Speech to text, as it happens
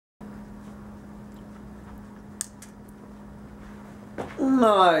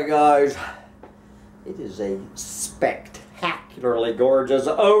Hi guys, it is a spectacularly gorgeous,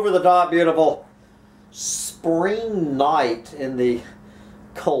 over-the-top beautiful spring night in the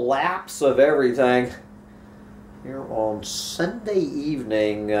collapse of everything here on Sunday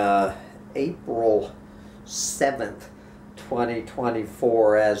evening, April 7th,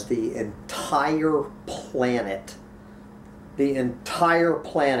 2024, as the entire planet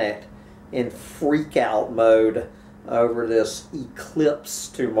in freak-out mode over this eclipse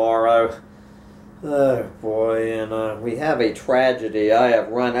tomorrow. Oh boy, and we have a tragedy. I have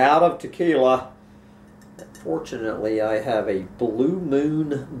run out of tequila. Fortunately, I have a Blue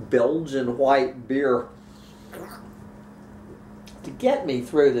Moon Belgian white beer to get me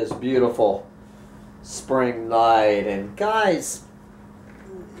through this beautiful spring night. And guys,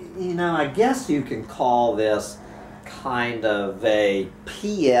 you know, I guess you can call this kind of a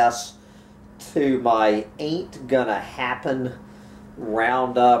PS to my Ain't Gonna Happen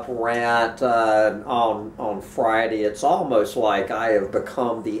roundup rant on Friday. It's almost like I have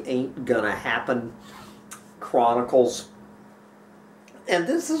become the Ain't Gonna Happen Chronicles. And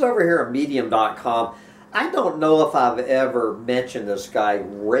this is over here at medium.com. I don't know if I've ever mentioned this guy,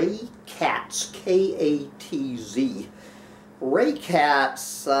 Ray Katz, K-A-T-Z. Ray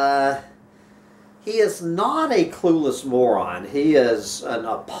Katz, he is not a clueless moron. He is an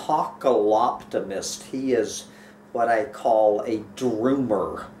apocalyptimist. He is what I call a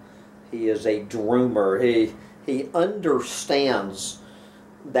droomer. He is a droomer. He understands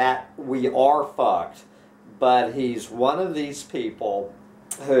that we are fucked, but he's one of these people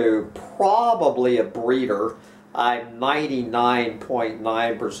who probably a breeder. I'm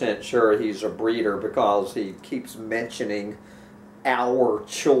 99.9% sure he's a breeder because he keeps mentioning our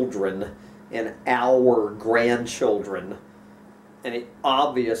children and our grandchildren, and he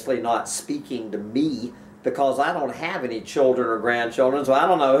obviously not speaking to me because I don't have any children or grandchildren, so I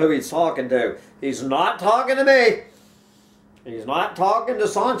don't know who he's talking to. He's not talking to me. He's not talking to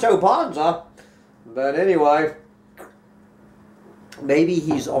Sancho Panza. But anyway, maybe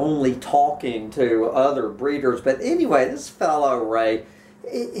he's only talking to other breeders. But anyway, this fellow Ray,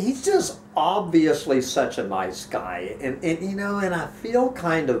 he's just obviously such a nice guy, and you know, and I feel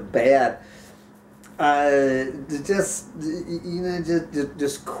kind of bad.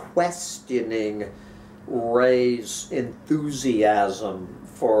 Just questioning Ray's enthusiasm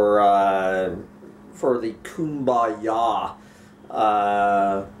for the Kumbaya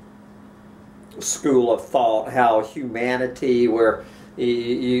school of thought, how humanity, where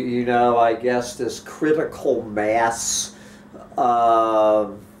you know, I guess this critical mass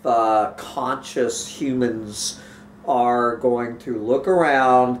of conscious humans are going to look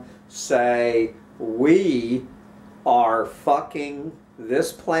around, say, we are fucking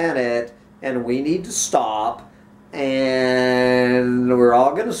this planet and we need to stop, and we're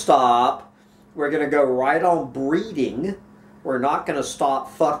all going to stop. We're going to go right on breeding. We're not going to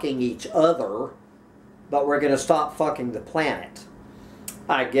stop fucking each other, but we're going to stop fucking the planet,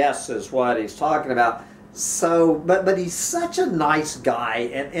 I guess is what he's talking about. So, but he's such a nice guy,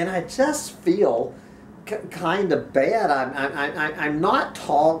 and I just feel kind of bad. I'm not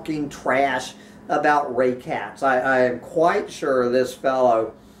talking trash about Ray Katz. I am quite sure this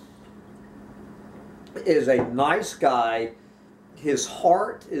fellow is a nice guy. His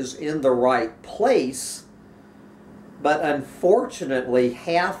heart is in the right place, but unfortunately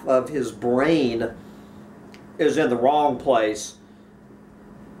half of his brain is in the wrong place,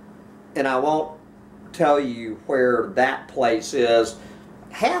 and I won't tell you where that place is.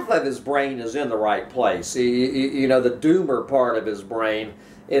 Half of his brain is in the right place. You know, the doomer part of his brain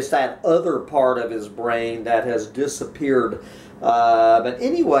is that other part of his brain that has disappeared. But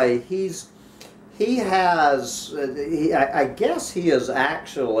anyway, I guess he is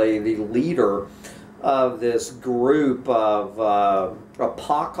actually the leader of this group of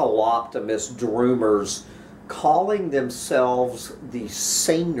apocalyptimist droomers calling themselves the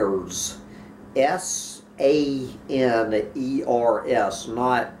Saners. S-A-N-E-R-S,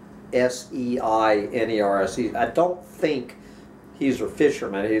 not S-E-I-N-E-R-S. I don't think he's a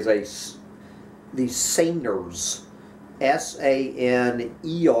fisherman. He's the Saners, S-A-N-E-R-S.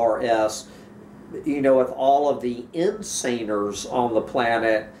 You know, with all of the insaners on the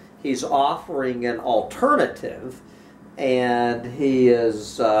planet, he's offering an alternative, and he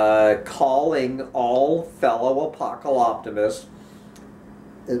is calling all fellow apocalyptimists.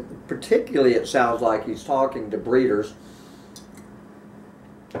 Particularly, it sounds like he's talking to breeders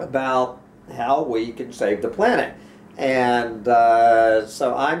about how we can save the planet. And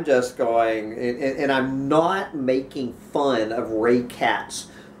so I'm just going, and I'm not making fun of Ray Katz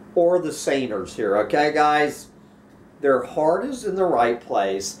or the Saners here, okay, guys? Their heart is in the right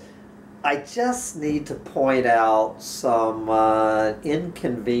place. I just need to point out some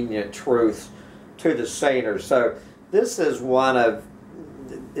inconvenient truths to the satyrs. So this is one of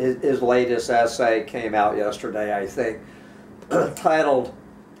his latest essay, came out yesterday, I think, titled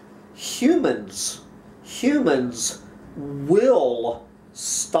Humans Will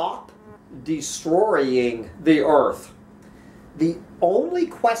Stop Destroying the Earth. The only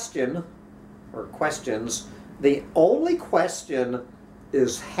question, or questions, the only question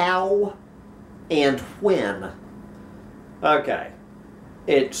is how and when. Okay,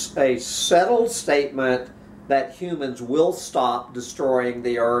 it's a settled statement that humans will stop destroying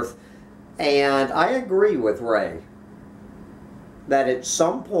the earth, and I agree with Ray that at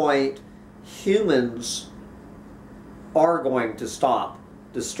some point humans are going to stop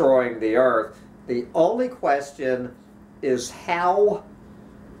destroying the earth. The only question is how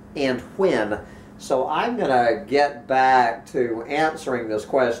and when. So I'm going to get back to answering this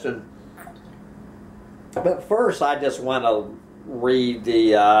question. But first I just want to read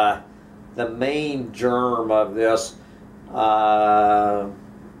the main germ of this.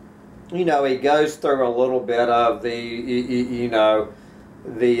 You know, he goes through a little bit of the, you know,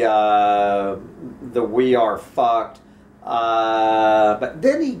 the we are fucked. But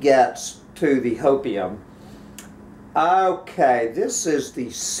then he gets to the hopium. Okay, this is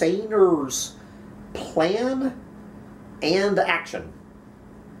the saner's plan and action.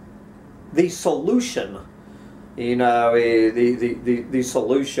 The solution, you know, the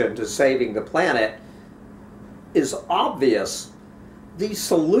solution to saving the planet is obvious. The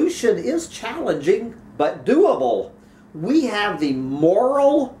solution is challenging but doable. We have the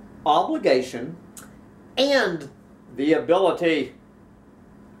moral obligation and the ability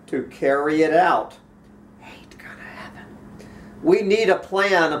to carry it out. Ain't gonna happen. We need a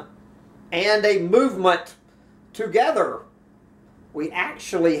plan and a movement together. We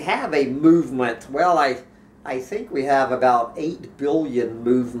actually have a movement. Well, I think we have about 8 billion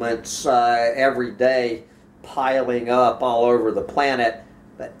movements every day piling up all over the planet.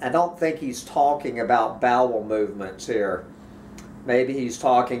 But I don't think he's talking about bowel movements here. Maybe he's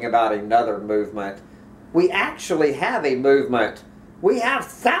talking about another movement. We actually have a movement. We have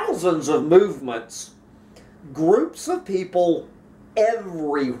thousands of movements. Groups of people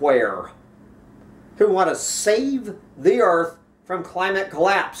everywhere who want to save the earth from climate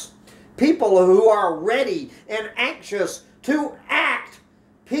collapse. People who are ready and anxious to act.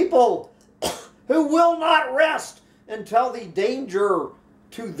 People who will not rest until the danger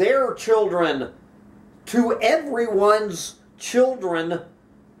to their children, to everyone's children,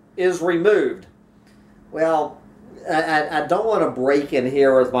 is removed. Well, I don't want to break in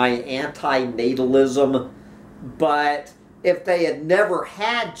here with my anti-natalism, but if they had never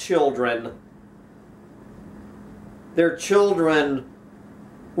had children, their children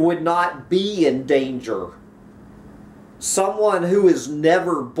would not be in danger. Someone who is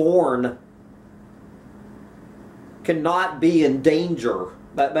never born cannot be in danger.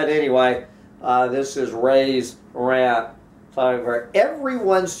 But anyway, this is Ray's rant. So for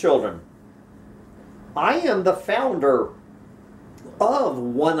everyone's children, I am the founder of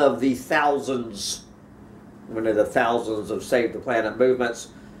one of the thousands of Save the Planet movements,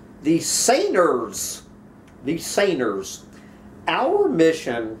 the Saners. The Saners. Our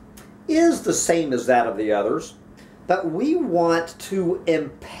mission is the same as that of the others, but we want to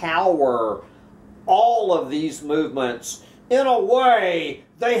empower all of these movements in a way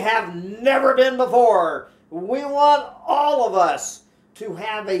they have never been before. We want all of us to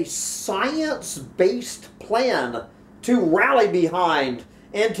have a science-based plan to rally behind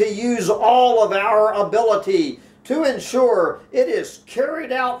and to use all of our ability to ensure it is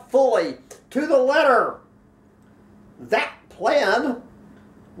carried out fully to the letter. That plan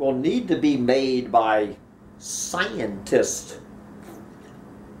will need to be made by scientists.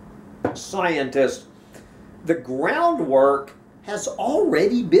 The groundwork has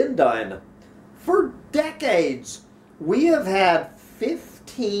already been done. For decades, we have had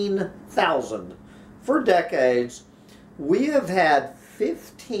 15,000. For decades, we have had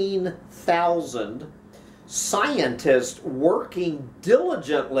 15,000 scientists working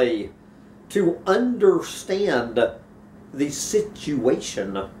diligently to understand the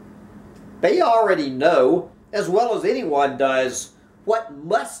situation. They already know, as well as anyone does, what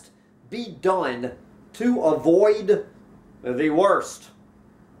must be done to avoid the worst.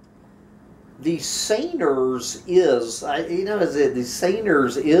 The Saners is, you know, is it the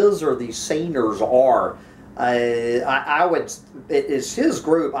Saners is or the Saners are? I would, it's his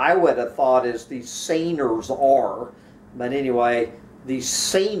group, I would have thought is the Saners are. But anyway, the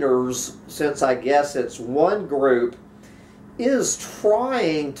Saners, since I guess it's one group is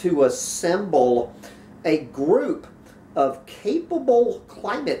trying to assemble a group of capable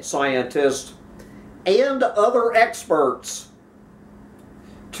climate scientists and other experts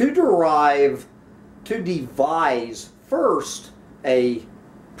to devise first a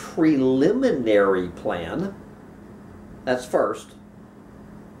preliminary plan. That's first.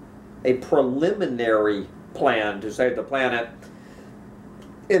 A preliminary plan to save the planet.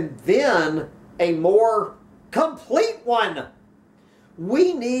 And then a more complete one.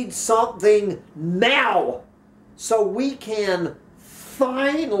 We need something now so we can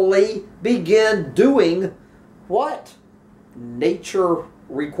finally begin doing what nature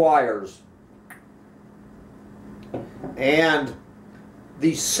requires. And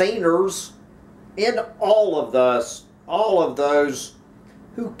the saners and all of those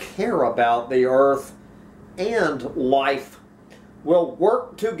who care about the earth and life will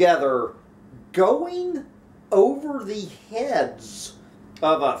work together, going over the heads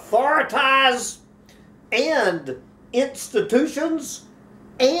of authorities and institutions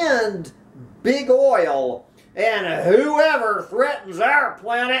and big oil and whoever threatens our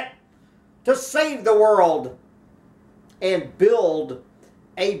planet, to save the world and build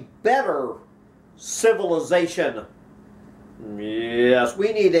a better civilization. Yes,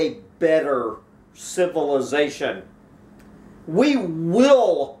 we need a better civilization. We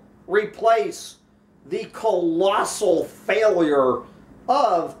will replace the colossal failure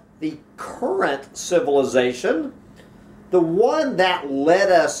of the current civilization, the one that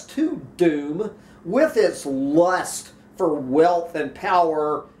led us to doom with its lust for wealth and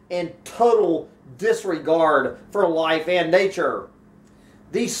power and total disregard for life and nature.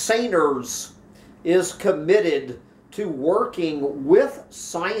 The saners is committed to working with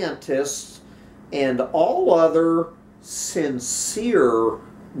scientists and all other sincere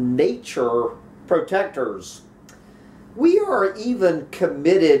nature protectors. We are even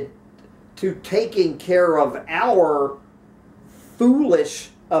committed to taking care of our foolish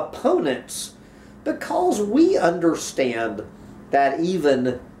opponents, because we understand that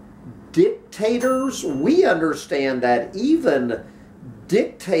even dictators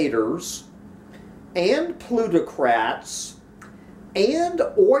and plutocrats and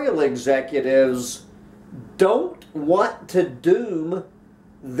oil executives don't want to doom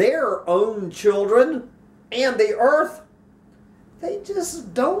their own children and the earth. They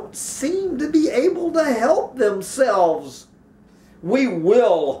just don't seem to be able to help themselves. We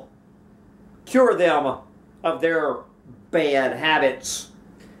will cure them of their bad habits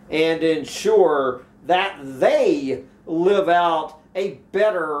and ensure that they live out a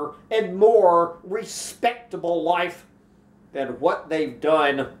better and more respectable life than what they've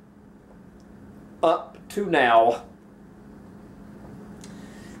done up to now.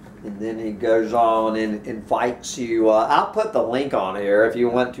 And then he goes on and invites you. I'll put the link on here if you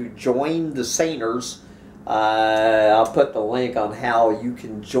want to join the saners. I'll put the link on how you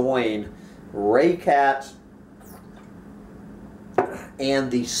can join Ray Katz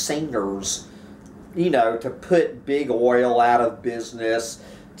and the saners, you know, to put big oil out of business,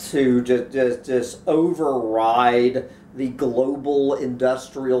 to just override the global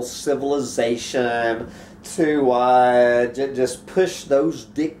industrial civilization, to just push those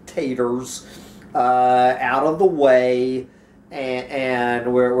dictators out of the way,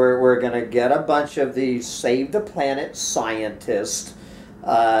 and we're going to get a bunch of these save the planet scientists.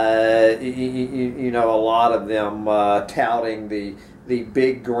 You know, a lot of them touting the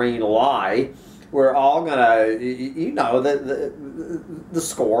big green lie. We're all gonna, you know, the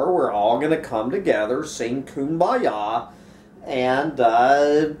score. We're all gonna come together, sing "Kumbaya," and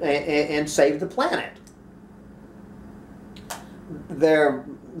save the planet.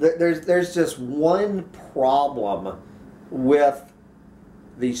 There's just one problem with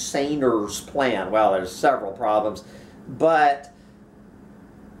the saners' plan. Well, there's several problems, but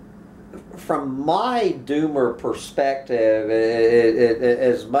from my doomer perspective,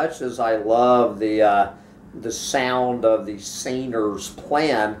 as much as I love the sound of the saners'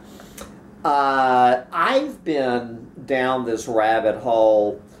 plan, I've been down this rabbit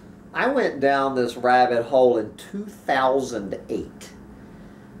hole. I went down this rabbit hole in 2008.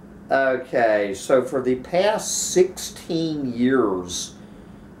 Okay, so for the past 16 years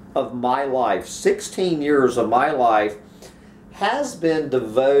of my life, 16 years of my life has been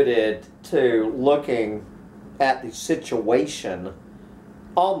devoted to looking at the situation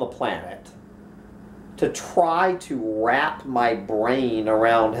on the planet, to try to wrap my brain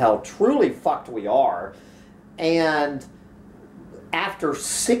around how truly fucked we are. And after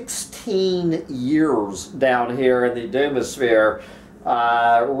 16 years down here in the doomosphere,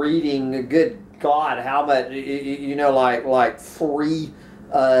 reading a good God, how much, you know, like 3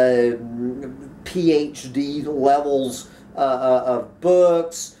 PhD levels of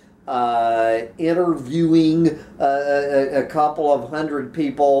books, interviewing a couple of hundred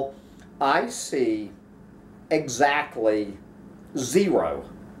people. I see exactly 0.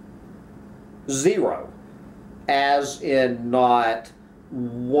 0. As in not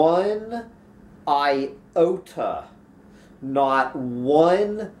 1 iota, not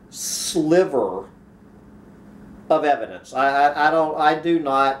 1 sliver of evidence. I do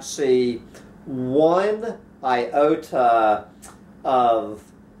not see 1 iota of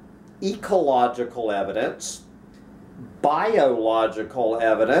ecological evidence, biological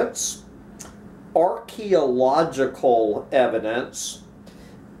evidence, archaeological evidence,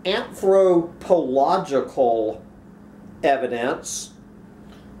 anthropological evidence,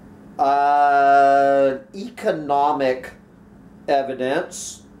 economic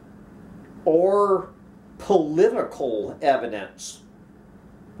evidence, or political evidence.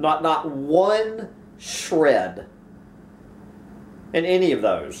 Not 1 shred in any of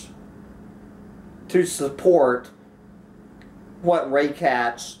those to support what Ray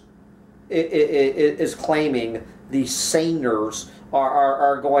Katz is claiming the saners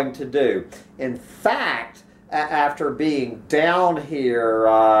are going to do. In fact, after being down here,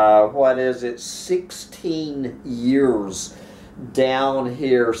 16 years down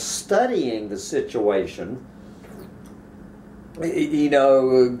here studying the situation, you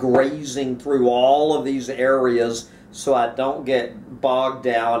know, grazing through all of these areas so I don't get bogged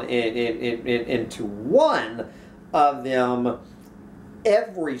down into one of them,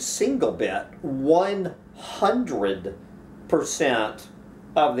 every single bit, 100%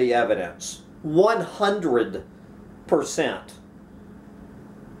 of the evidence, 100%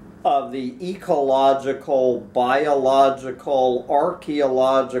 of the ecological, biological,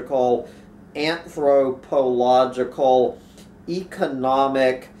 archaeological, anthropological,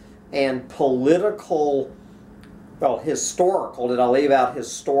 economic, and political, well, historical. Did I leave out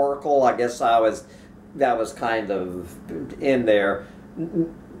historical? I guess that was kind of in there.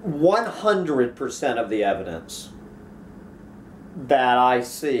 100% of the evidence that I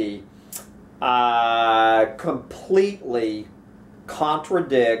see completely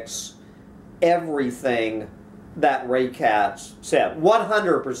contradicts everything that Ray Katz said.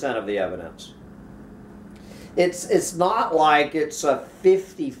 100% of the evidence. It's not like it's a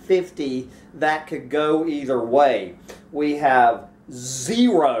 50-50 that could go either way. We have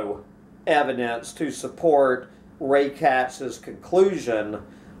 0 evidence to support Ray Katz's conclusion.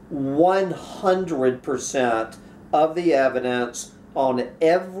 100% of the evidence on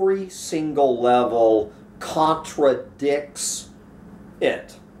every single level contradicts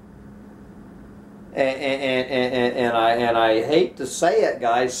it. And I hate to say it,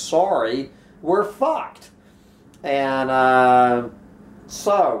 guys, sorry, we're fucked. And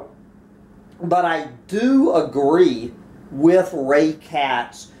but I do agree with Ray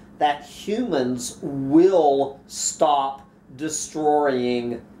Katz that humans will stop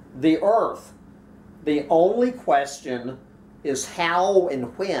destroying the earth. The only question is how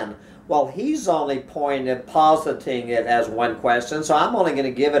and when. Well, he's only positing it as one question, so I'm only going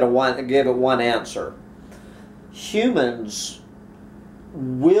to give it one answer. Humans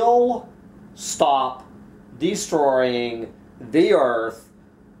will stop destroying the earth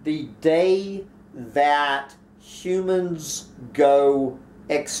the day that humans go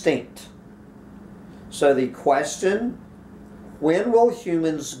extinct. So the question, when will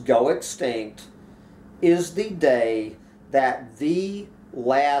humans go extinct, is the day that the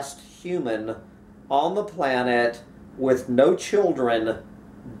last human on the planet with no children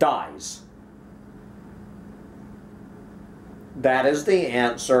dies. That is the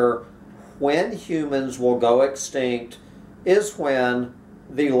answer. When humans will go extinct is when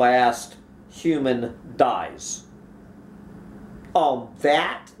the last human dies. On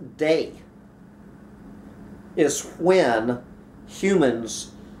that day is when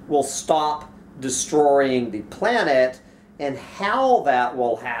humans will stop destroying the planet, and how that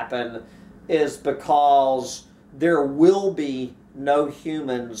will happen is because there will be no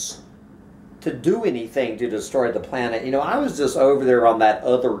humans to do anything to destroy the planet. You know, I was just over there on that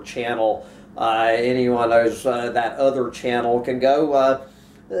other channel. Anyone knows that other channel can go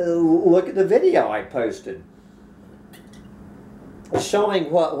look at the video I posted showing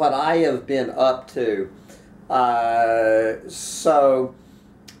what I have been up to.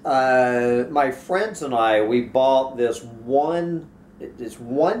 My friends and I, we bought this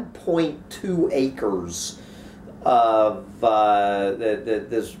 1.2 acres of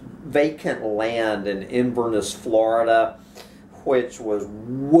this vacant land in Inverness, Florida, which was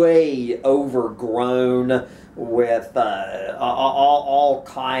way overgrown with all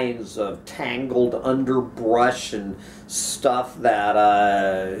kinds of tangled underbrush and stuff that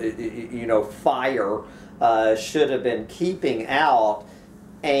fire should have been keeping out.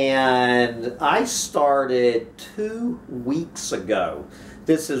 And I started 2 weeks ago.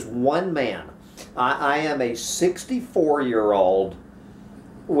 This is one man. I am a 64-year-old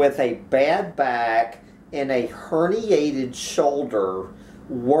with a bad back and a herniated shoulder,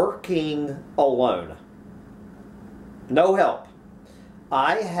 working alone. No help.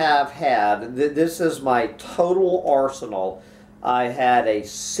 I have had, this is my total arsenal. I had a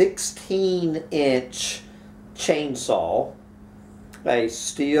 16-inch chainsaw, a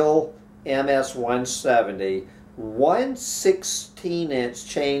Steel MS-170, one 16-inch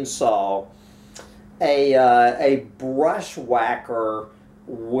chainsaw, a brush whacker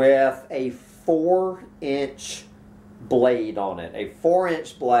with a 4-inch blade on it, a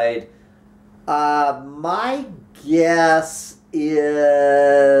 4-inch blade. My guess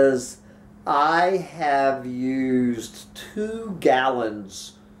is I have used 2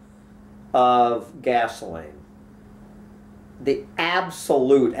 gallons of gasoline. The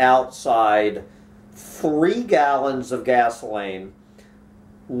absolute outside, 3 gallons of gasoline,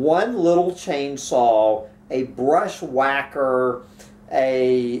 1 little chainsaw, a brush whacker,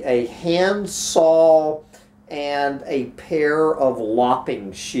 a hand saw, and a pair of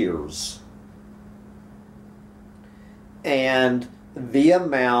lopping shears. And the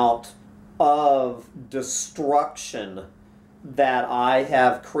amount of destruction that I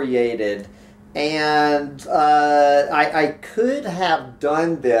have created. And I could have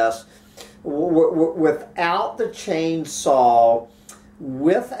done this without the chainsaw,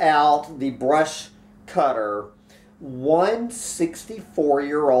 without the brush cutter. One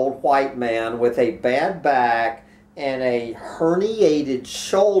 64-year-old white man with a bad back and a herniated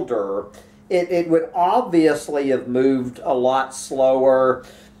shoulder, it would obviously have moved a lot slower.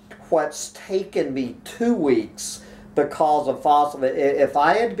 What's taken me 2 weeks because of fossil, if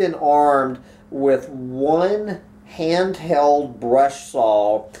I had been armed with 1 handheld brush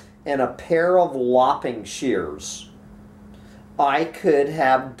saw and a pair of lopping shears, I could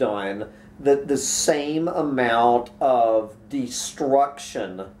have done the same amount of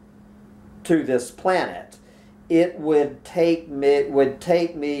destruction to this planet. It would take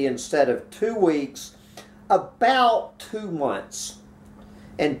me instead of 2 weeks, about 2 months.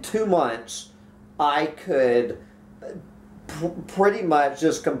 In 2 months, I could pretty much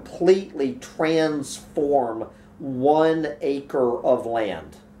just completely transform 1 acre of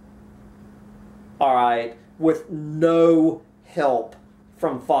land. All right, with no help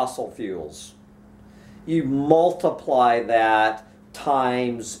from fossil fuels. You multiply that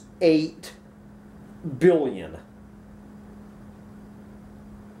times 8 billion.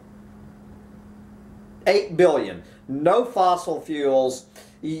 8 billion. No fossil fuels.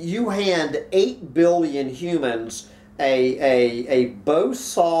 You hand 8 billion humans a bow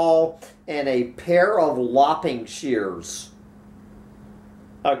saw and a pair of lopping shears.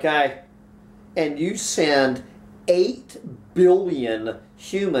 Okay? And you send 8 billion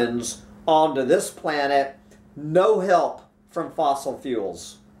humans onto this planet, no help from fossil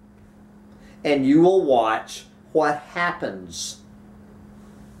fuels. And you will watch what happens.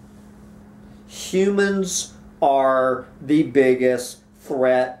 Humans are the biggest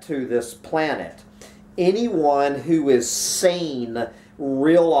threat to this planet. Anyone who is sane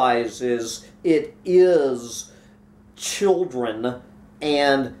realizes it is children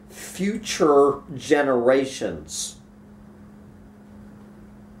and future generations.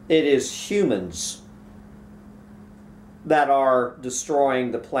 It is humans that are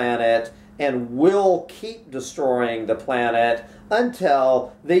destroying the planet and will keep destroying the planet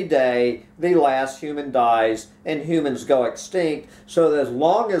until the day the last human dies and humans go extinct. So that as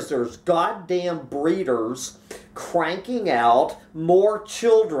long as there's goddamn breeders cranking out more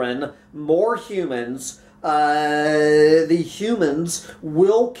children, more humans, the humans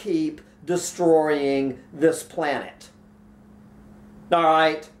will keep destroying this planet. All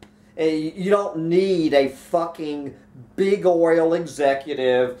right? You don't need a fucking big oil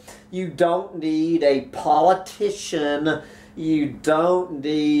executive. You don't need a politician. You don't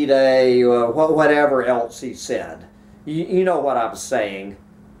need a whatever else he said. You know what I'm saying.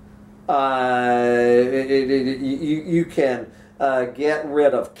 You can get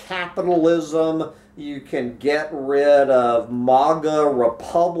rid of capitalism. You can get rid of MAGA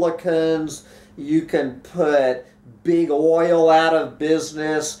Republicans. You can put big oil out of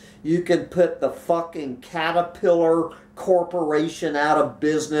business. You can put the fucking caterpillar corporation out of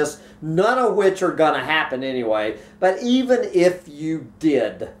business, none of which are going to happen anyway. But even if you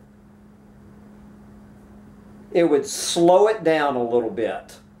did, it would slow it down a little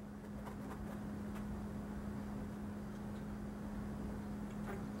bit.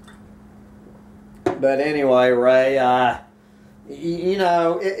 But anyway, Ray, you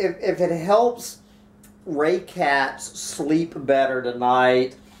know, if it helps Ray Katz sleep better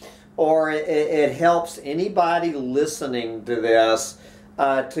tonight, or it helps anybody listening to this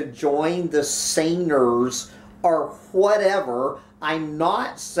to join the saners or whatever, I'm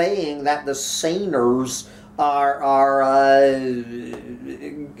not saying that the saners are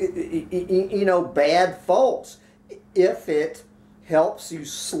you know, bad folks. If it helps you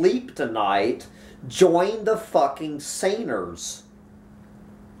sleep tonight, join the fucking saners.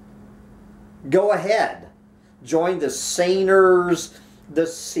 Go ahead. Join the saners, the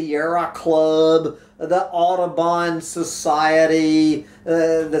Sierra Club, the Audubon Society,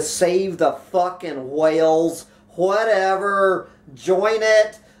 the Save the Fucking Whales, whatever. Join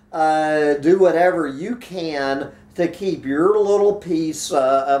it. Do whatever you can to keep your little piece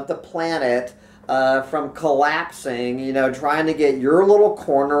of the planet from collapsing, you know, trying to get your little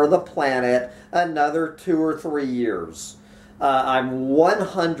corner of the planet another 2 or 3 years. I'm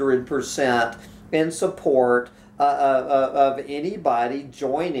 100% in support of anybody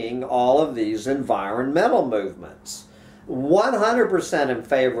joining all of these environmental movements. 100% in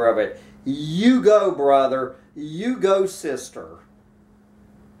favor of it. You go, brother. You go, sister.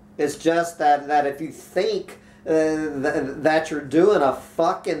 It's just that if you think that you're doing a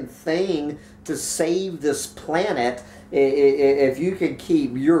fucking thing to save this planet, if you could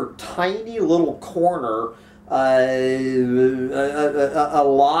keep your tiny little corner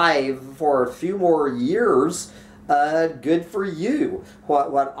alive for a few more years, good for you.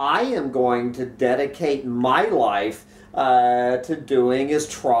 What I am going to dedicate my life to doing is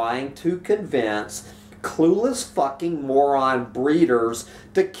trying to convince clueless fucking moron breeders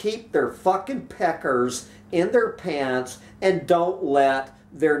to keep their fucking peckers in their pants and don't let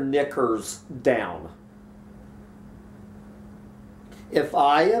their knickers down. If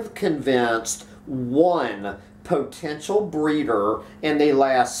I have convinced one potential breeder in the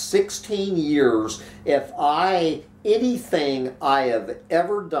last 16 years, if anything I have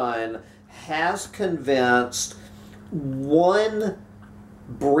ever done has convinced one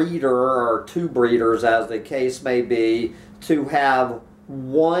breeder or two breeders, as the case may be, to have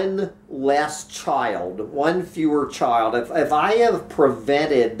one less child, one fewer child, if I have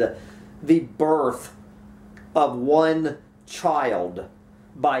prevented the birth of one child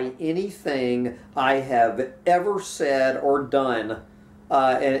by anything I have ever said or done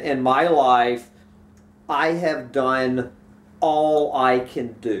in my life, I have done all I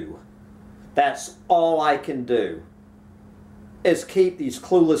can do. That's all I can do, is keep these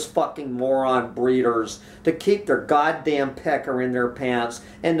clueless fucking moron breeders to keep their goddamn pecker in their pants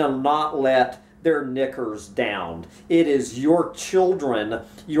and to not let their knickers down. It is your children,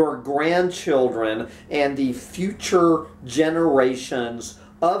 your grandchildren, and the future generations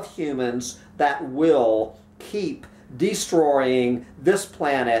of humans that will keep destroying this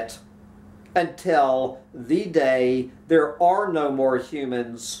planet until the day there are no more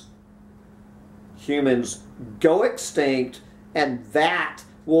humans. Humans go extinct, and that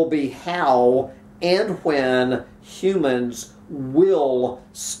will be how and when humans will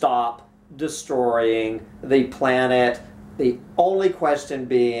stop destroying the planet. The only question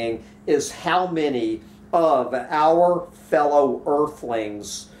being is how many of our fellow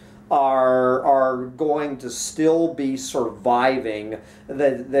Earthlings are going to still be surviving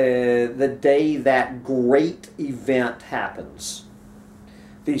the day that great event happens.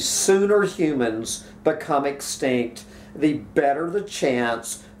 The sooner humans become extinct, the better the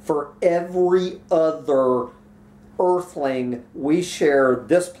chance for every other Earthling we share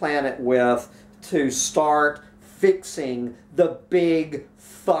this planet with to start fixing the big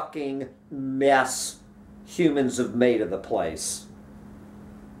fucking mess humans have made of the place.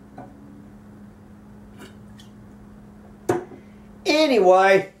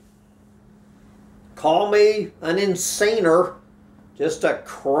 Anyway, call me an insaner, just a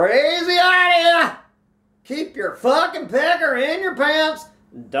crazy idea. Keep your fucking pecker in your pants.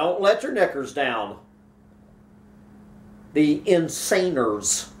 Don't let your knickers down. The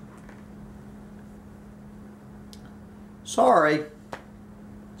insaners. Sorry,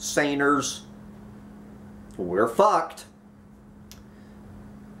 saners. We're fucked.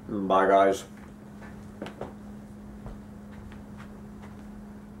 Bye, guys.